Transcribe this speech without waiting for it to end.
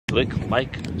Click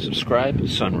like, subscribe,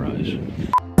 sunrise.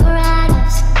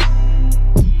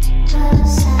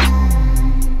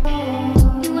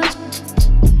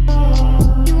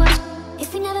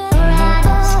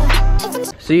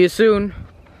 See you soon.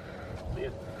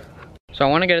 So I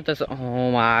want to get at this.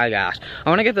 Oh my gosh! I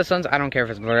want to get the sunset. I don't care if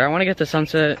it's blurry. I want to get the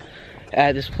sunset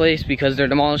at this place because they're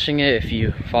demolishing it. If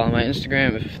you follow my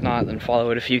Instagram, if not, then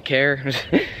follow it if you care.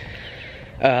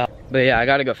 But yeah, I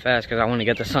gotta go fast because I want to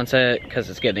get the sunset because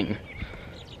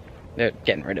they're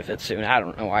getting rid of it soon. I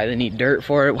don't know why they need dirt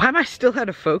for it. Why am I still out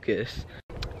of focus?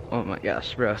 Oh my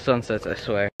gosh, bro, sunsets, I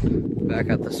swear. Back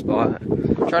at the spot.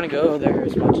 I'm trying to go there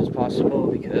as much as possible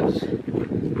because,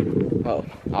 well,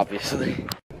 obviously.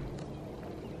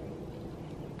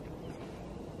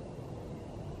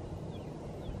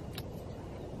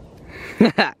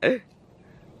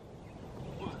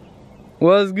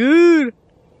 What's good?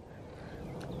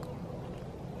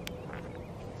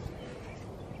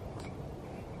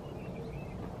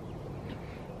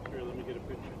 Here, let me get a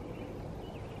picture.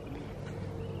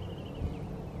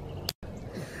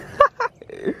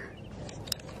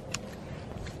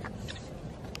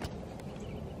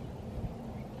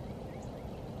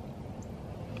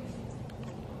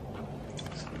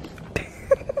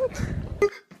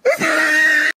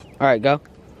 All right, go.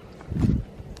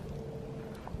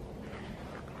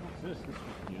 This was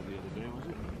you the other day, was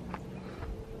it?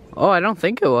 Oh, I don't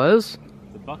think it was.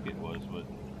 The bucket was, but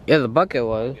Yeah, the bucket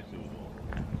was. I guess it was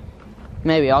all.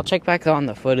 Maybe, I'll check back on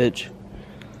the footage.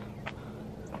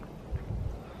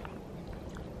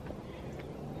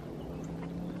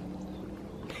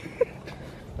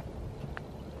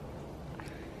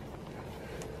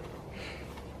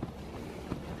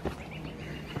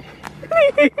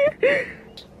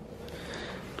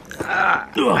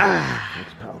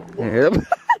 That's powerful. Yep.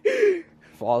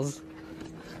 Falls.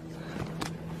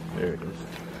 There it is.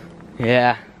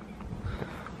 Yeah.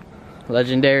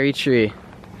 Legendary tree.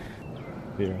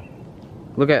 Yeah.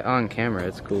 Look at on camera,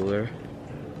 it's cooler.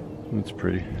 That's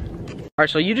pretty. Alright,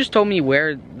 so you just told me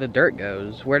where the dirt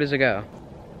goes. Where does it go?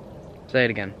 Say it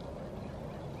again.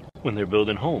 When they're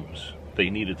building homes, they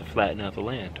needed to flatten out the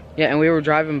land. Yeah, and we were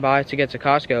driving by to get to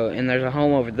Costco, and there's a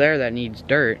home over there that needs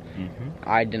dirt. Mm-hmm.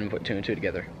 I didn't put two and two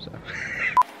together, so.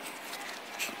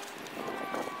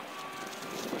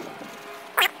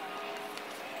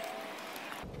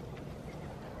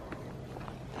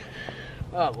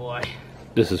 Oh boy.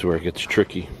 This is where it gets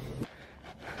tricky.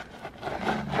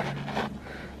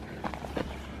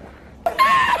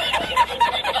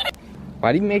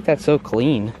 Why do you make that so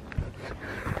clean?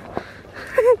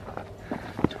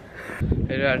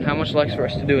 Hey Dad, how much likes for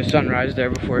us to do a sunrise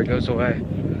there before it goes away?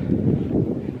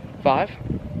 5?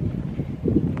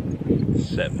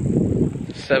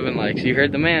 7. 7 likes. You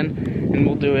heard the man, and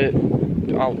we'll do it.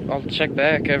 I'll check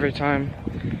back every time,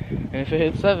 and if it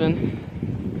hits 7,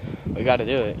 we gotta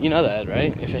do it. You know that,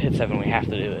 right? If it hits 7, we have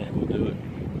to do it. We'll do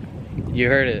it. You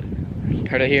heard it.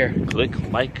 Heard it here.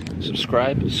 Click like,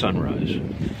 subscribe, sunrise.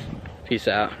 Peace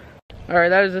out.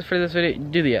 Alright, that is it for this video.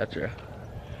 Do the outro.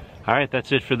 Alright,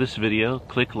 that's it for this video.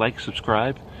 Click like,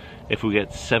 subscribe. If we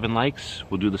get 7 likes,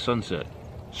 we'll do the sunset.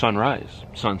 Sunrise,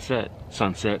 sunset,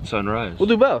 sunset, sunrise. We'll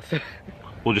do both.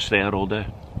 We'll just stay out all day.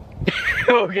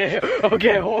 Okay,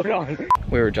 hold on.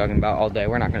 We were jogging about all day.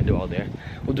 We're not gonna do all day.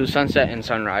 We'll do sunset and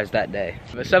sunrise that day.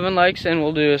 But 7 likes and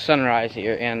we'll do a sunrise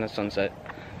here and a sunset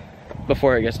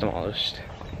before it gets demolished.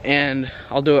 And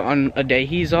I'll do it on a day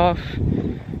he's off.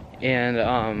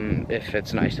 And if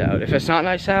it's nice out. If it's not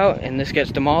nice out and this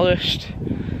gets demolished,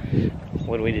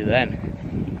 what do we do then?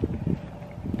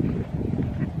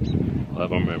 We'll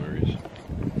have our memories.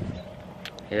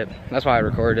 Yep, that's why I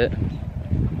recorded it.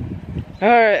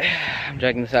 Alright, I'm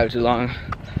dragging this out too long.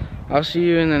 I'll see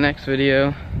you in the next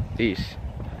video. Peace.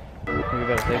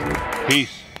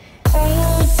 Peace.